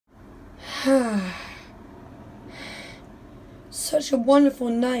Such a wonderful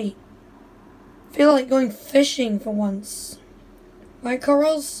night. Feel like going fishing for once. Right,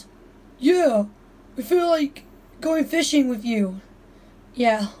 Carls? Yeah, we feel like going fishing with you.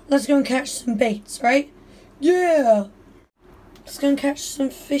 Yeah, let's go and catch some baits, right? Yeah! Let's go and catch some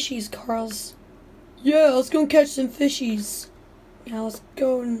fishies, Carls. Yeah, let's go and catch some fishies. Now let's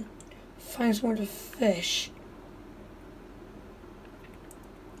go and find somewhere to fish.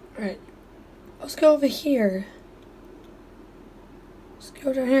 Alright, let's go over here. Let's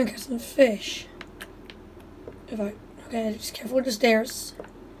go down here and catch some fish. Okay, just careful with the stairs.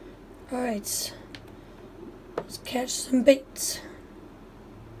 Alright, let's catch some baits.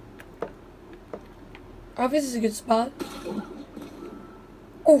 Oh, this is a good spot.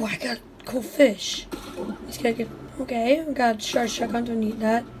 Oh, I got a cool fish. Let's get okay, we got a shark, I don't need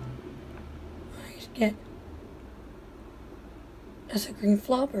that. Let's get, that's a green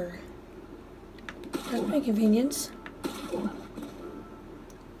flopper. That's my convenience.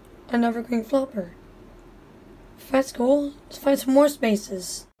 Another green flopper. That's cool. Let's find some more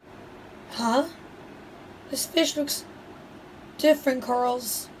spaces. Huh? This fish looks different,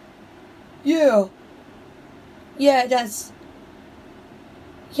 Carls. Yeah. Yeah, it does.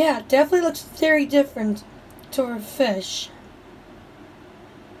 Yeah, it definitely looks very different to our fish.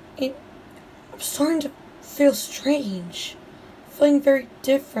 I'm starting to feel strange. Feeling very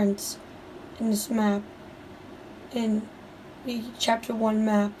different in this map. In the chapter 1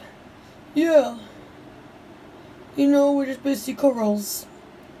 map. Yeah. You know, we're just busy corals.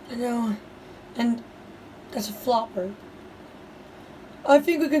 I know. And that's a flopper. I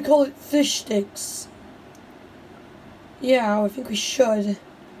think we could call it fish sticks. Yeah, I think we should.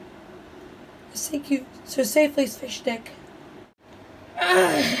 Thank you so safely, fish stick.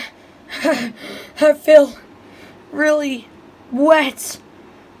 I feel really wet.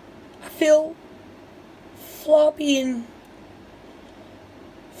 I feel floppy and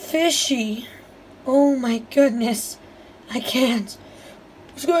fishy. Oh my goodness. I can't.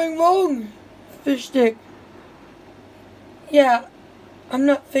 What's going wrong, fish stick? Yeah, I'm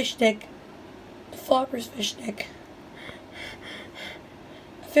not fish stick. The flopper's fish stick.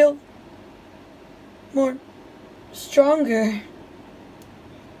 I feel more stronger.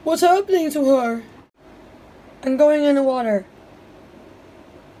 What's happening to her? I'm going in the water.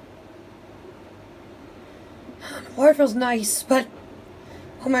 The water feels nice, but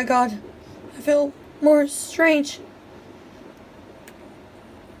oh my god, I feel more strange.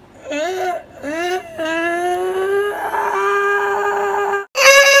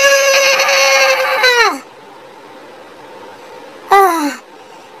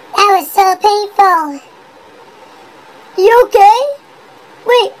 That was so painful. You okay?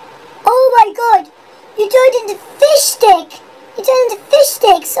 Wait, oh my god, you turned into fish stick. You turned into fish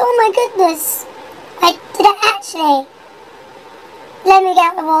sticks, oh my goodness. Like, did I actually? Let me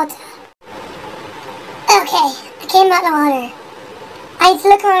get the water. Okay, I came out of the water. I need to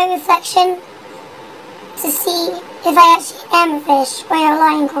look at my reflection to see if I actually am a fish or you're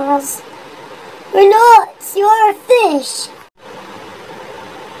lying, corals. You're not, you're a fish.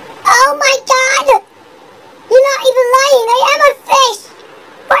 Oh my god! You're not even lying, I am a fish!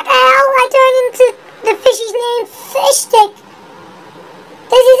 What the hell? I turned into the fish's name, Fish Stick.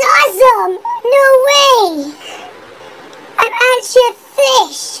 This is awesome! No way! I'm actually a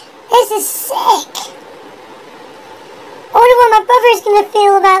fish! This is sick! I wonder what my brother's gonna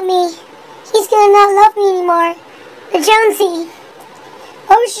feel about me. He's gonna not love me anymore. But Jonesy,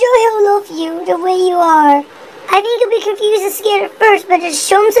 I'm sure he'll love you the way you are. I think he'll be confused and scared at first, but just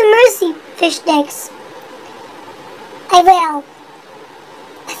show him some mercy, fish sticks. I will.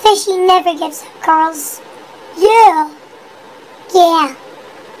 A fishy never gives up, Carls. Yeah. Yeah.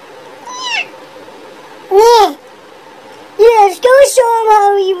 Yeah. Yeah, just go show him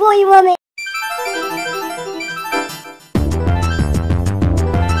what you want me.